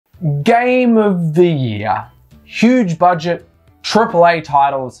Game of the Year. Huge budget, AAA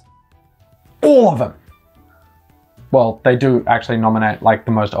titles, all of them. Well, they do actually nominate like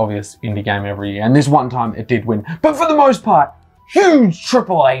the most obvious indie game every year, and this one time it did win. But for the most part, huge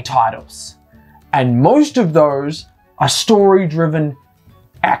AAA titles. And most of those are story-driven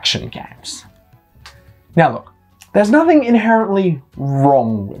action games. Now look, there's nothing inherently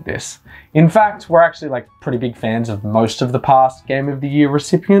wrong with this. In fact, we're actually like pretty big fans of most of the past Game of the Year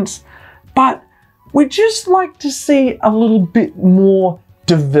recipients, but we'd just like to see a little bit more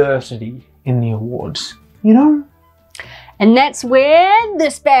diversity in the awards, you know? And that's where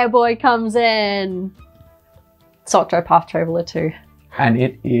this bad boy comes in. It's Octopath Traveler 2. And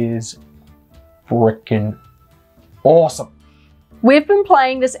it is freaking awesome. We've been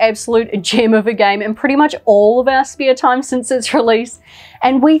playing this absolute gem of a game in pretty much all of our spare time since its release,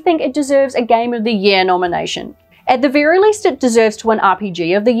 and we think it deserves a Game of the Year nomination. At the very least, it deserves to win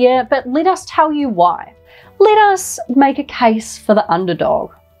RPG of the Year, but let us tell you why. Let us make a case for the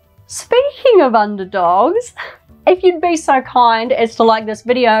underdog. Speaking of underdogs, if you'd be so kind as to like this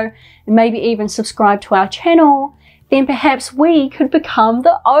video and maybe even subscribe to our channel, then perhaps we could become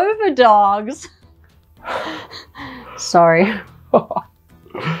the overdogs. Sorry.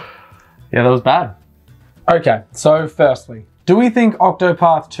 Yeah, that was bad. Okay, so firstly, do we think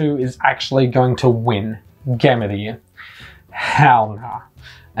Octopath 2 is actually going to win Game of the Year? Hell nah.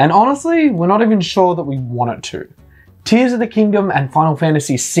 And honestly, we're not even sure that we want it to. Tears of the Kingdom and Final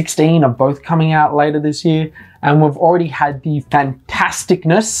Fantasy 16 are both coming out later this year, and we've already had the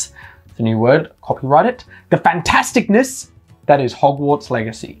fantasticness, it's a new word, copyright it, the fantasticness that is Hogwarts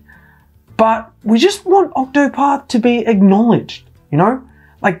Legacy. But we just want Octopath to be acknowledged, you know?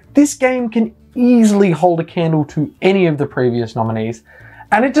 Like, this game can easily hold a candle to any of the previous nominees,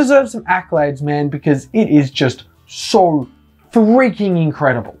 and it deserves some accolades, man, because it is just so freaking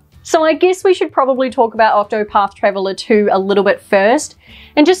incredible. So I guess we should probably talk about Octopath Traveler 2 a little bit first,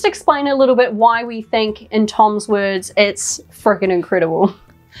 and just explain a little bit why we think, in Tom's words, it's freaking incredible.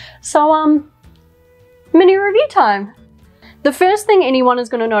 So, mini review time. The first thing anyone is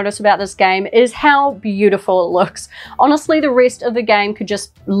going to notice about this game is how beautiful it looks. Honestly, the rest of the game could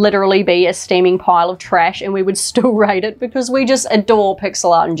just literally be a steaming pile of trash and we would still rate it because we just adore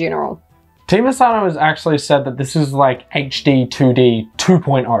pixel art in general. Team Asano has actually said that this is like HD 2D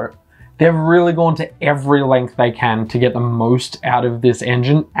 2.0. They've really gone to every length they can to get the most out of this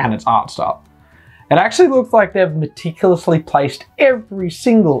engine and its art style. It actually looks like they've meticulously placed every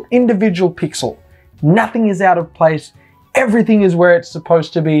single individual pixel. Nothing is out of place. Everything is where it's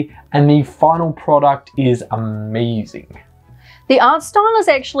supposed to be, and the final product is amazing. The art style is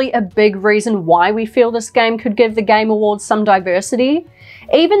actually a big reason why we feel this game could give the Game Awards some diversity.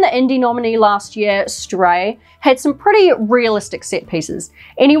 Even the indie nominee last year, Stray, had some pretty realistic set pieces.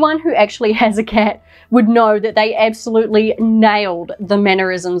 Anyone who actually has a cat would know that they absolutely nailed the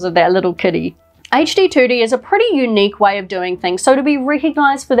mannerisms of that little kitty. HD 2D is a pretty unique way of doing things, so to be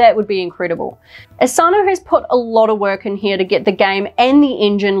recognised for that would be incredible. Asano has put a lot of work in here to get the game and the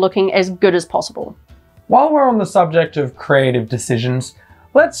engine looking as good as possible. While we're on the subject of creative decisions,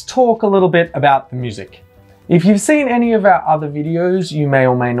 let's talk a little bit about the music. If you've seen any of our other videos, you may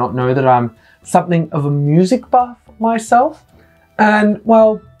or may not know that I'm something of a music buff myself. And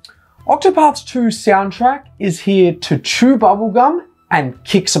well, Octopath 2's soundtrack is here to chew bubblegum and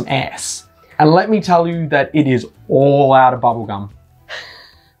kick some ass. And let me tell you that it is all out of bubblegum.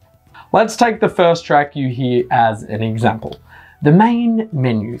 Let's take the first track you hear as an example. The main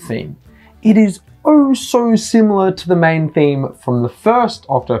menu theme. It is oh so similar to the main theme from the first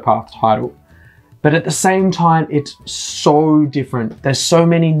Octopath title, but at the same time it's so different. There's so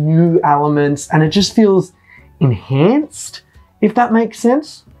many new elements and it just feels enhanced, if that makes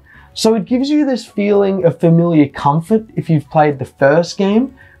sense. So it gives you this feeling of familiar comfort if you've played the first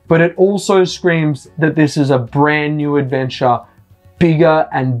game, but it also screams that this is a brand new adventure, bigger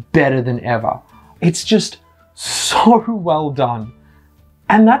and better than ever. It's just so well done.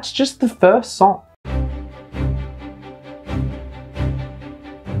 And that's just the first song.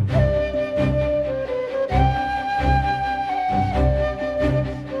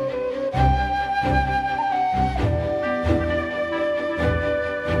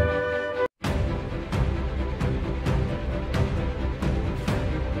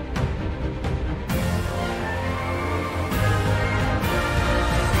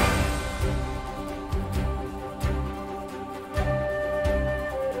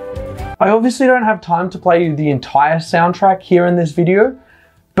 I obviously don't have time to play you the entire soundtrack here in this video,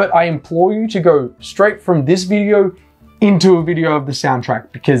 but I implore you to go straight from this video into a video of the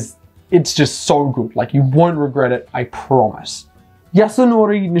soundtrack because it's just so good. Like, you won't regret it, I promise.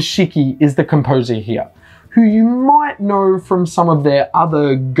 Yasunori Nishiki is the composer here, who you might know from some of their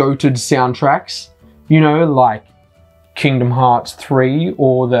other goated soundtracks, you know, like Kingdom Hearts 3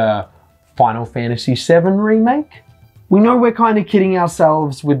 or the Final Fantasy VII remake. We know we're kind of kidding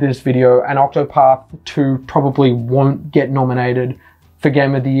ourselves with this video, and Octopath 2 probably won't get nominated for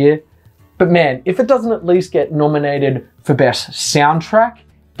Game of the Year. But man, if it doesn't at least get nominated for Best Soundtrack,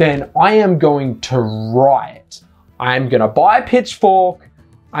 then I am going to riot. I'm gonna buy a pitchfork,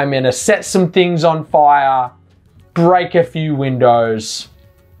 I'm gonna set some things on fire, break a few windows,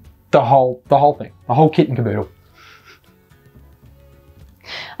 the whole thing, the whole kit and caboodle.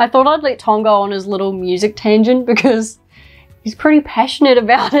 I thought I'd let Tom go on his little music tangent because he's pretty passionate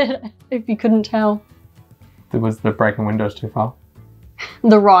about it, if you couldn't tell. Was the breaking windows too far?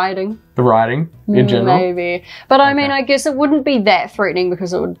 The rioting. The rioting in general? Maybe. But I mean, I guess it wouldn't be that threatening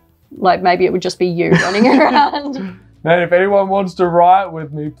because it would, like, maybe it would just be you running around. Man, if anyone wants to riot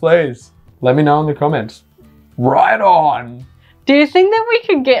with me, please let me know in the comments. Riot on! Do you think that we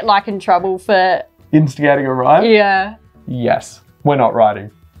could get, like, in trouble for instigating a riot? Yeah. Yes. We're not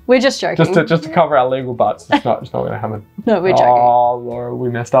rioting. We're just joking. Just to cover our legal butts. It's not going to happen. No, we're joking. Oh, Laura, we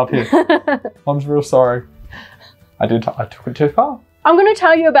messed up here. I'm real sorry. I took it too far. I'm going to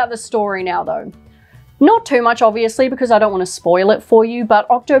tell you about the story now, though. Not too much, obviously, because I don't want to spoil it for you, but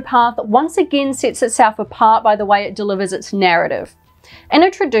Octopath once again sets itself apart by the way it delivers its narrative. In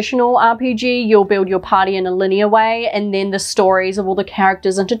a traditional RPG, you'll build your party in a linear way, and then the stories of all the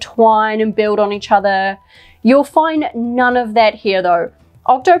characters intertwine and build on each other. You'll find none of that here, though.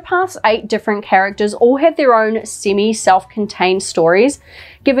 Octopath's 8 different characters all have their own semi-self-contained stories,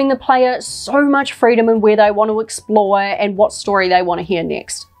 giving the player so much freedom in where they want to explore and what story they want to hear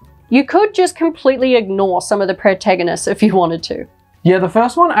next. You could just completely ignore some of the protagonists if you wanted to. Yeah, the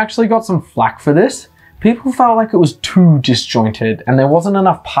first one actually got some flack for this. People felt like it was too disjointed and there wasn't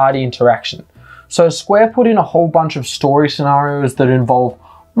enough party interaction. So Square put in a whole bunch of story scenarios that involve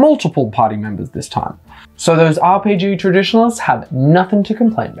multiple party members this time. So those RPG traditionalists have nothing to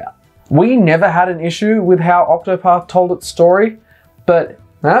complain about. We never had an issue with how Octopath told its story, but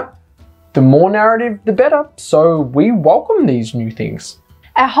the more narrative, the better. So we welcome these new things.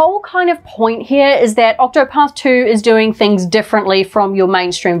 Our whole kind of point here is that Octopath 2 is doing things differently from your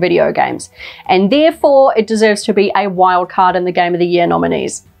mainstream video games, and therefore it deserves to be a wild card in the Game of the Year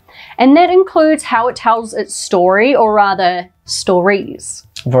nominees. And that includes how it tells its story, or rather, stories.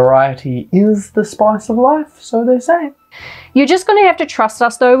 Variety is the spice of life, so they say. You're just going to have to trust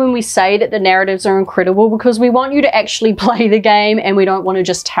us though when we say that the narratives are incredible, because we want you to actually play the game and we don't want to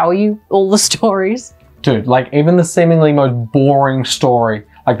just tell you all the stories. Dude, like even the seemingly most boring story,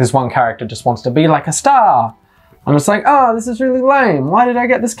 like this one character just wants to be like a star. I'm just like, oh, this is really lame. Why did I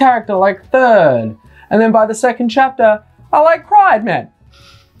get this character like third? And then by the second chapter, I like cried, man.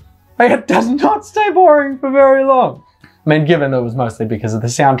 Like, it does not stay boring for very long. I mean, given it was mostly because of the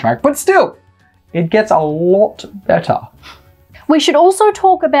soundtrack, but still, it gets a lot better. We should also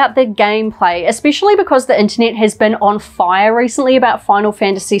talk about the gameplay, especially because the internet has been on fire recently about Final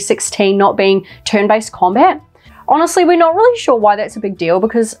Fantasy XVI not being turn-based combat. Honestly, we're not really sure why that's a big deal,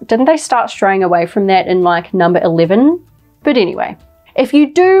 because didn't they start straying away from that in like number 11? But anyway. If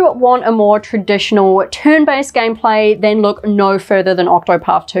you do want a more traditional turn-based gameplay, then look no further than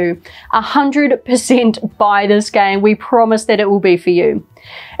Octopath 2. 100% buy this game. We promise that it will be for you.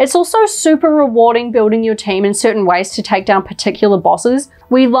 It's also super rewarding building your team in certain ways to take down particular bosses.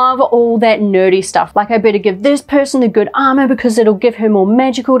 We love all that nerdy stuff, like I better give this person the good armor because it'll give her more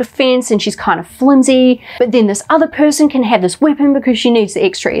magical defense and she's kind of flimsy, but then this other person can have this weapon because she needs the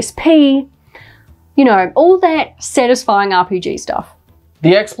extra SP. You know, all that satisfying RPG stuff.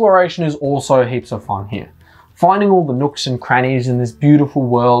 The exploration is also heaps of fun here. Finding all the nooks and crannies in this beautiful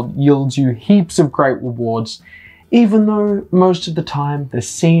world yields you heaps of great rewards, even though most of the time the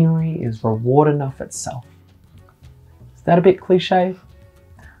scenery is reward enough itself. Is that a bit cliche?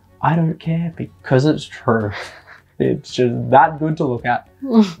 I don't care, because it's true. It's just that good to look at.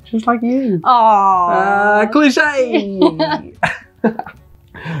 Just like you. Aww. Cliche!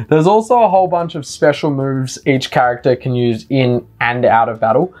 There's also a whole bunch of special moves each character can use in and out of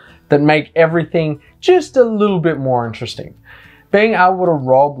battle that make everything just a little bit more interesting. Being able to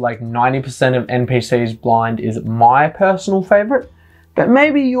rob like 90% of NPCs blind is my personal favorite, but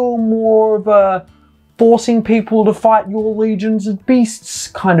maybe you're more of a forcing people to fight your legions of beasts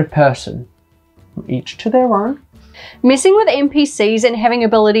kind of person. Each to their own. Messing with NPCs and having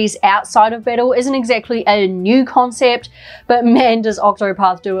abilities outside of battle isn't exactly a new concept, but man does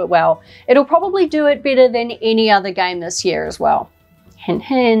Octopath do it well. It'll probably do it better than any other game this year as well. Hint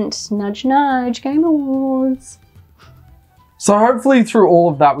hint, nudge nudge, Game Awards. So hopefully through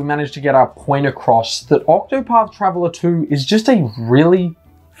all of that, we managed to get our point across that Octopath Traveler 2 is just a really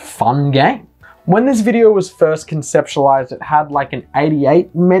fun game. When this video was first conceptualized, it had like an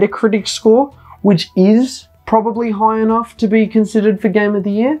 88 Metacritic score, which is probably high enough to be considered for Game of the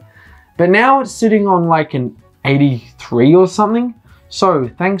Year. But now it's sitting on like an 83 or something.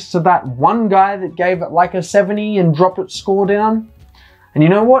 So thanks to that one guy that gave it like a 70 and dropped its score down. And you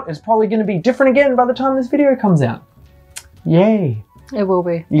know what? It's probably going to be different again by the time this video comes out. Yay. It will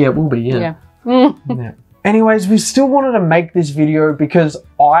be. Yeah, it will be, yeah. Yeah. Anyways, we still wanted to make this video because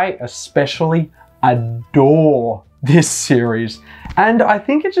I especially adore this series. And I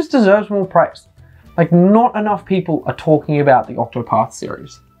think it just deserves more praise. Like, not enough people are talking about the Octopath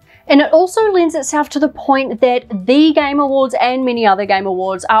series. And it also lends itself to the point that the Game Awards and many other Game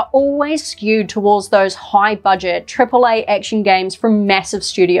Awards are always skewed towards those high-budget AAA action games from massive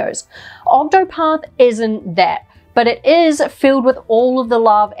studios. Octopath isn't that, but it is filled with all of the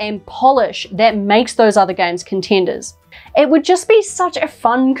love and polish that makes those other games contenders. It would just be such a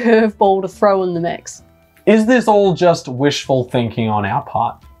fun curveball to throw in the mix. Is this all just wishful thinking on our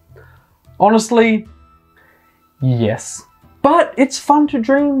part? Honestly, yes. But it's fun to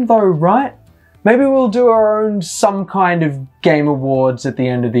dream though, right? Maybe we'll do our own some kind of Game Awards at the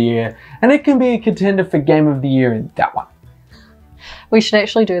end of the year, and it can be a contender for Game of the Year in that one. We should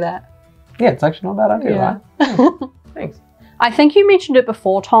actually do that. Yeah, it's actually not a bad idea, right? Thanks. I think you mentioned it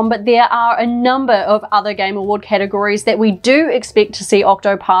before, Tom, but there are a number of other Game Award categories that we do expect to see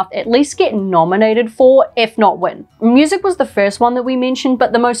Octopath at least get nominated for, if not win. Music was the first one that we mentioned,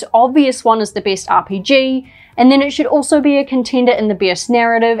 but the most obvious one is the Best RPG, and then it should also be a contender in the Best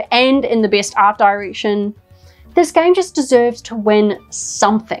Narrative and in the Best Art Direction. This game just deserves to win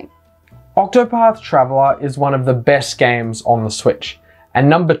something. Octopath Traveler is one of the best games on the Switch, and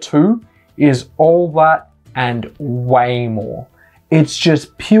number 2 is all that and way more. It's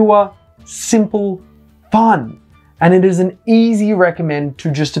just pure, simple fun, and it is an easy recommend to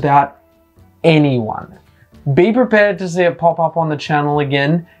just about anyone. Be prepared to see it pop up on the channel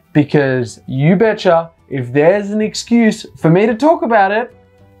again, because you betcha if there's an excuse for me to talk about it,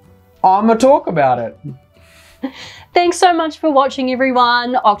 I'ma talk about it. Thanks so much for watching,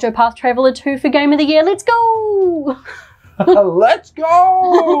 everyone. Octopath Traveler 2 for Game of the Year. Let's go! Let's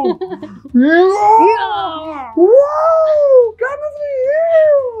go! Yeah! Yeah! Woo!